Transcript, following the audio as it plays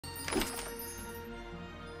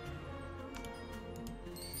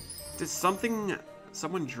Did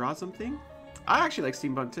someone draw something? I actually like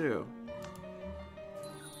steampunk too.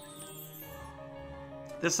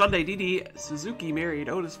 This Sunday, Dee Dee Suzuki married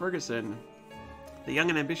Otis Ferguson, the young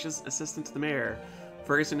and ambitious assistant to the mayor.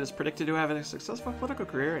 Ferguson is predicted to have a successful political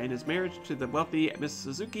career, and his marriage to the wealthy Miss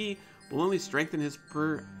Suzuki will only strengthen his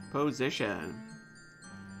position.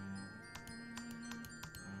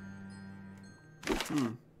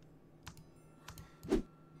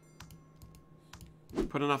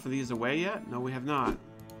 Put enough of these away yet? No, we have not.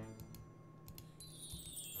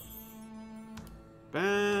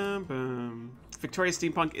 Bam, bam. Victoria's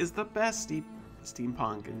steampunk is the best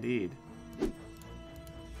steampunk, indeed.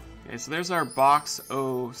 Okay, so there's our box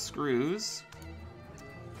O screws.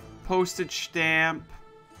 Postage stamp.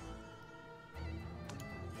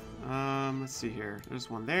 Let's see here. There's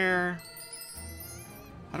one there.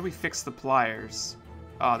 How do we fix the pliers?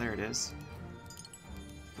 Oh, there it is.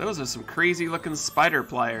 Those are some crazy looking spider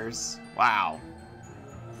pliers. Wow.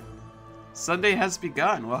 Sunday has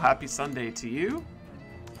begun. Well, happy Sunday to you.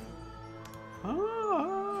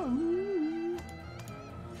 Oh.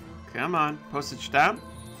 Come on, postage stamp.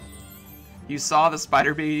 You saw the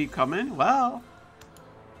spider baby coming? Well,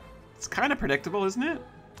 it's kind of predictable, isn't it?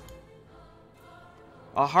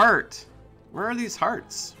 A heart. Where are these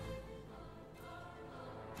hearts?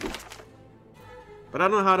 But I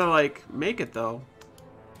don't know how to, like, make it, though.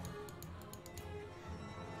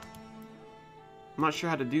 I'm not sure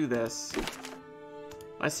how to do this.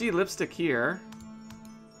 I see lipstick here.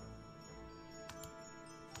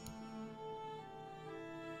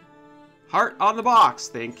 Heart on the box,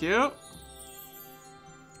 thank you.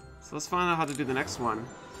 So let's find out how to do the next one.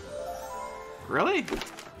 Really?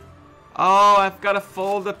 Oh, I've got to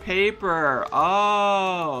fold the paper.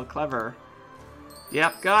 Oh, clever.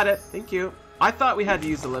 Yep, got it. Thank you. I thought we had to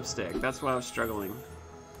use the lipstick. That's why I was struggling.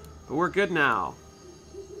 But we're good now.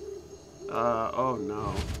 Oh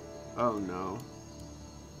no. Oh no.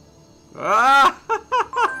 Ah!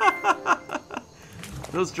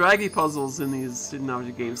 Those draggy puzzles in these hidden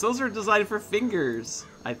object games, those are designed for fingers,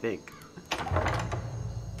 I think.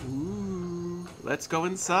 Ooh, let's go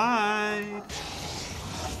inside.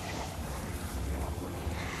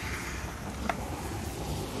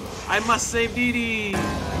 I must save Dee Dee.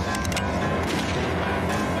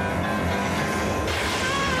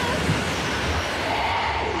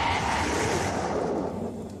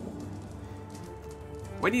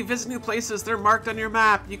 When you visit new places, they're marked on your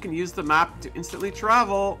map. You can use the map to instantly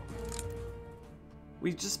travel.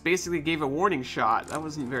 We just basically gave a warning shot. That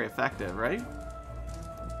wasn't very effective, right?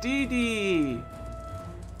 Dee Dee!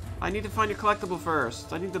 I need to find your collectible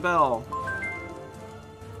first. I need the bell.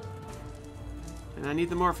 And I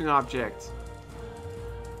need the morphing object.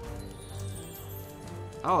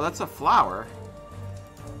 Oh, that's a flower.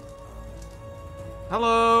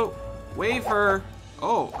 Hello! Wave her!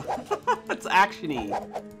 Oh, it's action-y.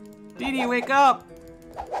 Dee Dee, wake up!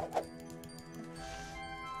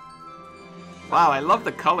 Wow, I love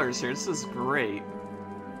the colors here. This is great.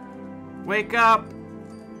 Wake up!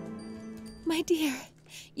 My dear,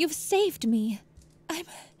 you've saved me. I'm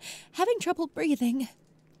having trouble breathing.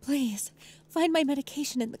 Please, find my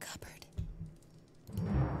medication in the cupboard.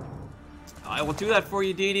 I will do that for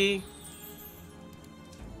you, Dee Dee.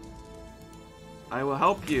 I will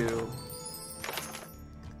help you.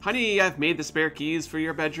 Honey, I've made the spare keys for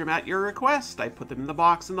your bedroom at your request. I put them in the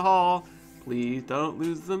box in the hall. Please don't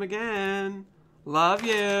lose them again. Love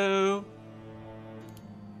you.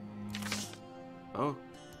 Oh,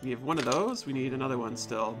 we have one of those. We need another one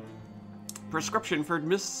still. Prescription for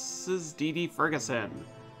Mrs. Dee Dee Ferguson.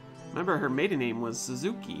 Remember, her maiden name was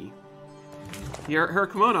Suzuki. Her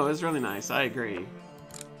kimono is really nice. I agree.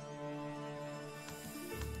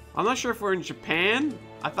 I'm not sure if we're in Japan.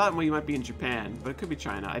 I thought we might be in Japan, but it could be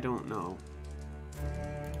China. I don't know.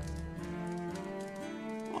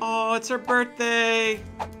 Oh, it's her birthday!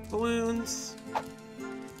 Balloons.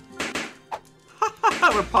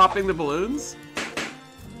 We're popping the balloons?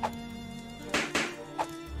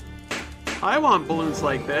 I want balloons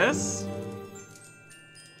like this.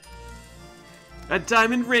 A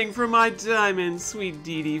diamond ring for my diamond. Sweet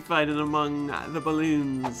Dee Dee fighting among the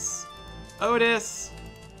balloons. Otis.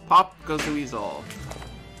 Pop goes the weasel.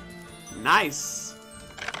 Nice.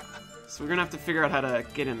 So we're gonna have to figure out how to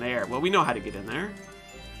get in there. Well, we know how to get in there.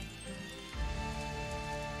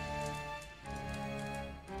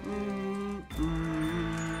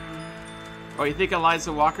 Oh, you think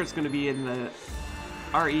Eliza Walker's gonna be in the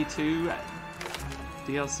RE2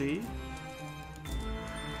 DLC?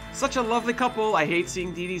 Such a lovely couple. I hate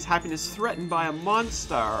seeing Dee Dee's happiness threatened by a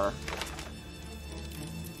monster.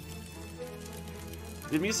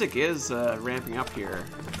 The music is ramping up here.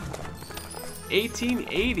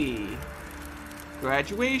 1880.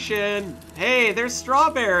 Graduation. Hey, there's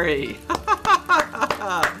Strawberry.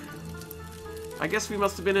 I guess we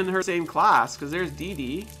must have been in her same class, because there's Dee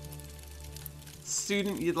Dee.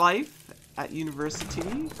 Student life at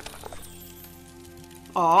university.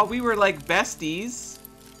 Aw, we were like besties.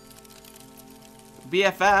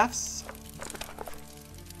 BFFs.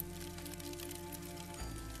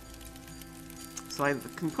 So I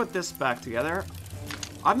can put this back together.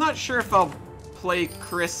 I'm not sure if I'll play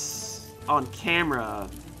Chris on camera,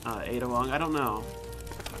 Ada Wong. I don't know.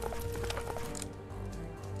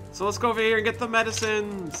 So let's go over here and get the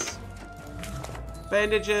medicines.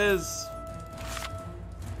 Bandages.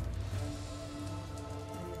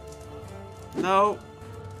 No.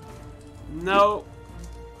 No.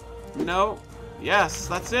 No. Yes,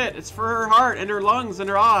 that's it. It's for her heart and her lungs and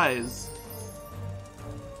her eyes.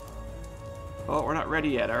 Oh, we're not ready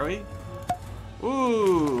yet, are we?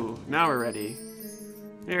 Ooh, now we're ready.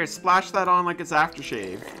 Here, splash that on like it's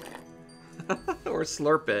aftershave. Or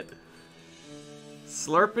slurp it.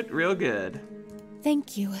 Slurp it real good.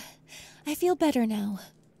 Thank you. I feel better now.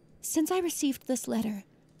 Since I received this letter,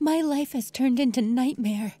 my life has turned into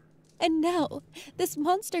nightmare. And now, this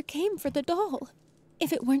monster came for the doll.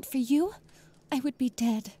 If it weren't for you, I would be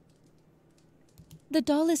dead. The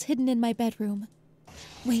doll is hidden in my bedroom.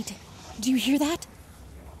 Wait, do you hear that?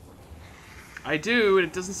 I do, and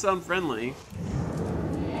it doesn't sound friendly.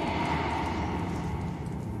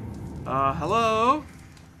 Hello?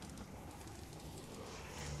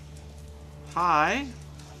 Hi?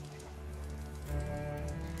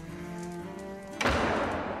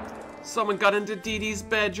 Someone got into Dee Dee's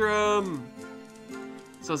bedroom.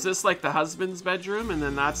 So is this like the husband's bedroom, and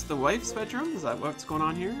then that's the wife's bedroom? Is that what's going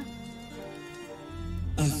on here?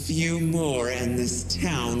 A few more and this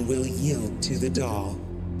town will yield to the doll.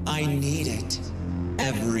 I need it.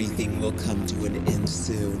 Everything will come to an end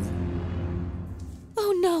soon.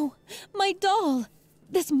 Oh no, my doll!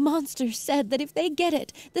 This monster said that if they get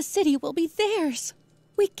it, the city will be theirs.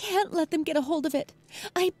 We can't let them get a hold of it.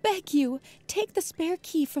 I beg you, take the spare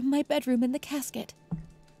key from my bedroom in the casket.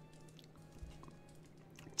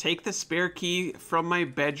 Take the spare key from my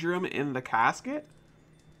bedroom in the casket?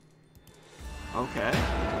 Okay.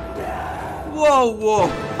 Whoa, whoa!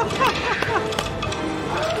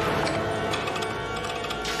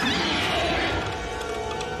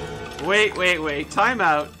 Wait. Time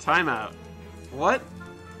out. What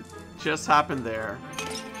just happened there?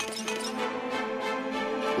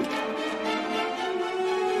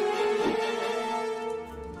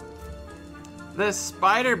 The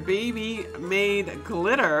spider baby made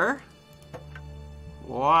glitter.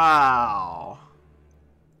 Wow.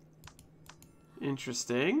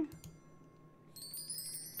 Interesting.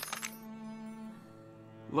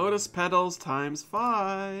 Lotus petals times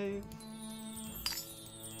 5.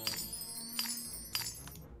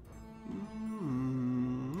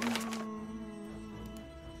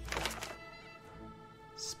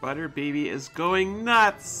 Spider baby is going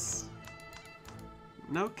nuts.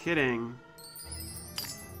 No kidding.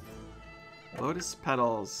 Lotus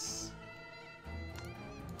petals.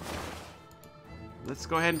 Let's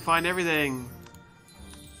go ahead and find everything.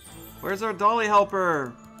 Where's our dolly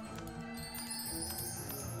helper?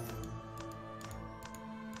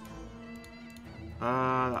 The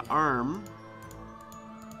arm.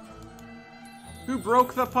 Who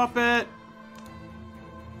broke the puppet?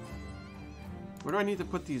 Where do I need to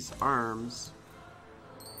put these arms?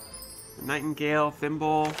 Nightingale,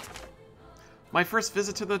 thimble. My first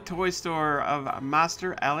visit to the toy store of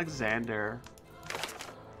Master Alexander.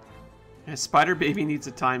 And Spider Baby needs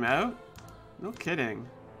a timeout? No kidding.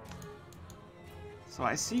 So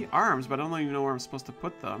I see arms, but I don't even know where I'm supposed to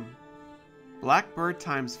put them. Blackbird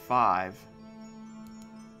times 5.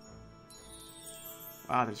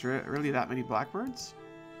 Wow, there's really that many blackbirds?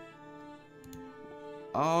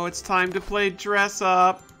 Oh, it's time to play dress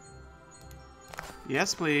up.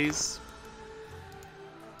 Yes, please.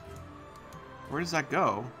 Where does that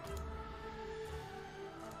go?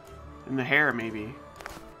 In the hair, maybe.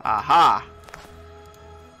 Aha!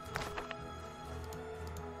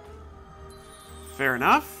 Fair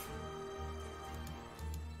enough.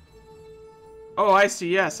 Oh, I see.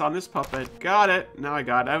 Yes, on this puppet. Got it. Now I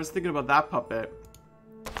got it. I was thinking about that puppet.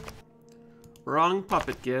 Wrong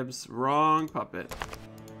puppet, Gibbs. Wrong puppet.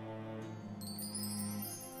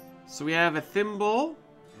 So we have a thimble,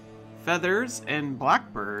 feathers, and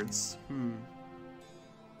blackbirds.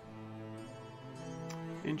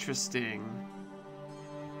 Interesting.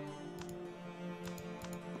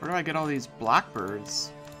 Where do I get all these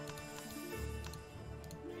blackbirds?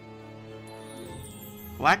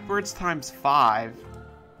 Blackbirds times 5.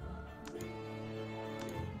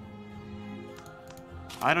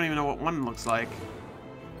 I don't even know what one looks like.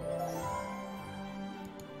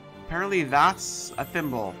 Apparently that's a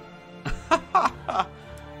thimble.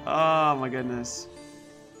 Oh my goodness.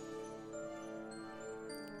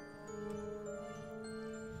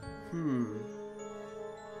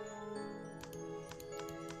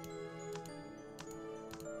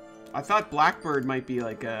 I thought Blackbird might be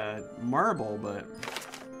like a marble, but...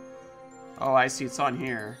 Oh, I see, it's on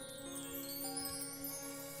here.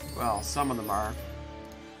 Well, some of them are.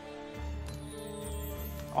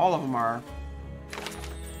 All of them are.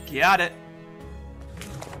 Got it.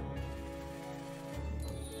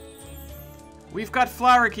 We've got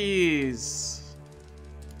flower keys.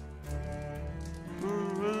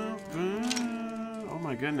 Oh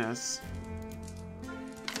my goodness.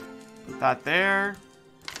 Put that there.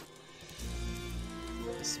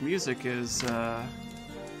 This music is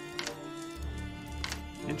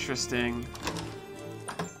interesting.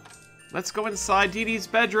 Let's go inside Dee Dee's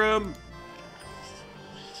bedroom.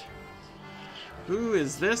 Who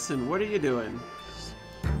is this and what are you doing?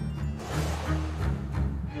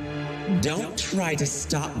 Don't try to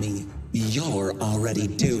stop me. You're already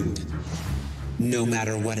doomed. No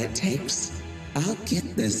matter what it takes, I'll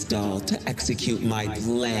get this doll to execute my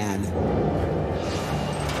plan.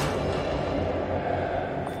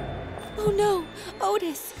 Oh no!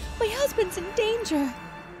 Otis! My husband's in danger!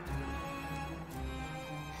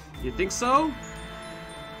 You think so?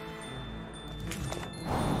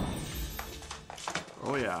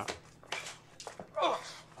 Oh yeah. Oh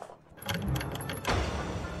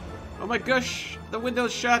my gosh! The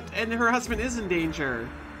window's shut and her husband is in danger.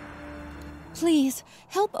 Please,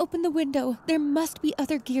 help open the window. There must be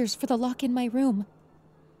other gears for the lock in my room.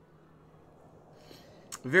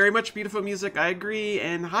 Very much beautiful music, I agree.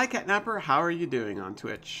 And hi Catnapper, how are you doing on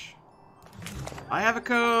Twitch? I have a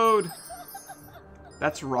code!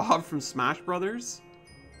 That's Rob from Smash Brothers.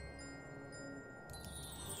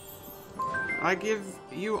 I give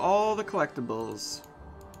you all the collectibles.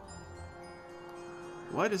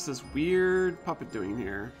 What is this weird puppet doing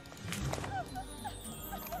here?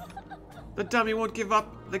 The dummy won't give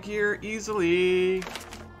up the gear easily.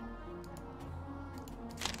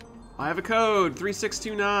 I have a code,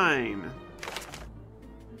 3629.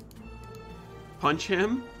 Punch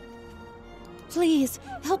him? Please,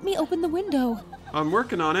 help me open the window. I'm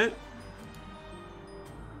working on it.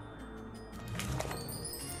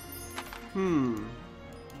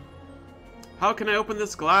 How can I open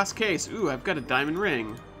this glass case? Ooh, I've got a diamond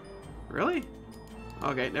ring. Really?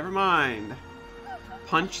 Okay, never mind.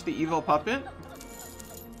 Punch the evil puppet?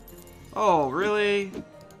 Oh, really?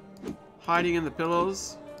 Hiding in the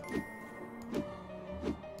pillows?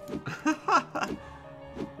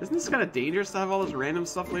 Isn't this kind of dangerous to have all this random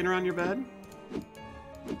stuff laying around your bed?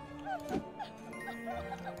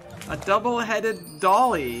 A double-headed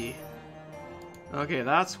dolly. Okay,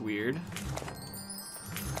 that's weird.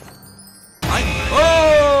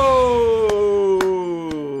 Oh!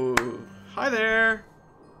 Hi there.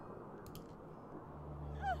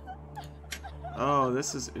 Oh,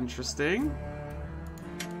 this is interesting.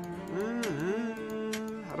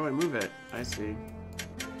 How do I move it? I see.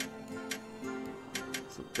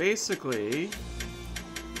 So basically...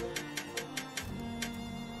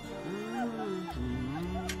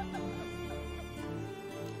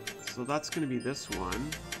 So that's going to be this one.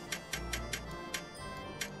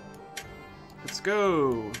 Let's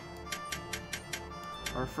go!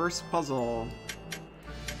 Our first puzzle.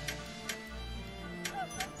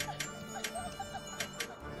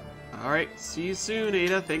 Alright, see you soon,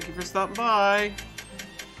 Ada. Thank you for stopping by.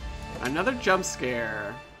 Another jump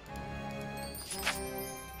scare.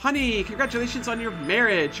 Honey, congratulations on your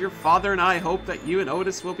marriage. Your father and I hope that you and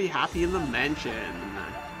Otis will be happy in the mansion.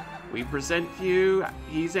 We present you,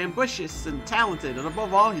 he's ambitious and talented, and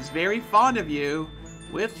above all, he's very fond of you.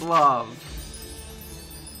 With love.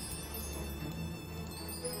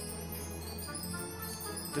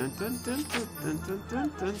 Dun dun dun dun dun dun dun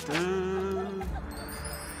dun dun.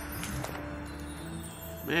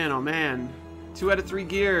 Man, oh man. 2 out of 3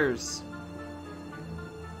 gears.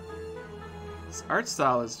 This art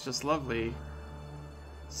style is just lovely.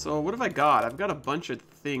 So what have I got? I've got a bunch of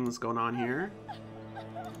things going on here.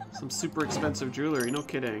 Some super expensive jewelry, no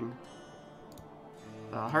kidding.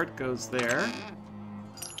 The heart goes there.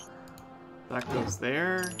 That goes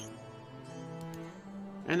there.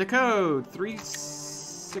 And the code,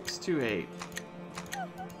 3628.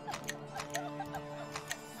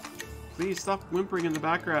 Please stop whimpering in the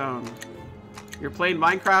background. You're playing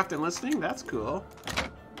Minecraft and listening? That's cool.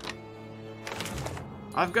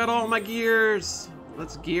 I've got all my gears.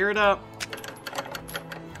 Let's gear it up.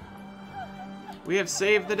 We have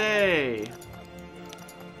saved the day.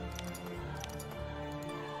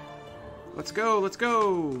 Let's go, let's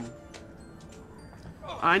go.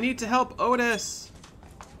 I need to help Otis.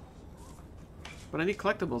 But I need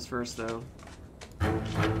collectibles first, though.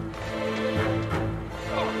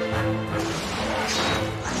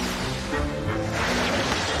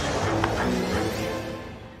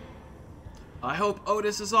 I hope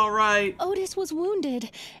Otis is alright. Otis was wounded.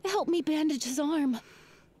 Help me bandage his arm.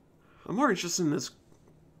 I'm more interested in this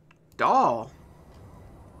doll.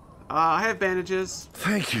 I have bandages.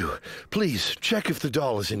 Thank you. Please, check if the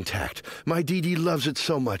doll is intact. My Dee Dee loves it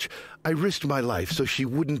so much. I risked my life so she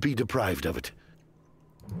wouldn't be deprived of it.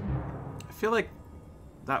 I feel like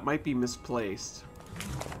that might be misplaced.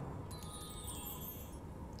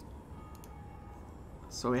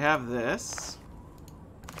 So we have this.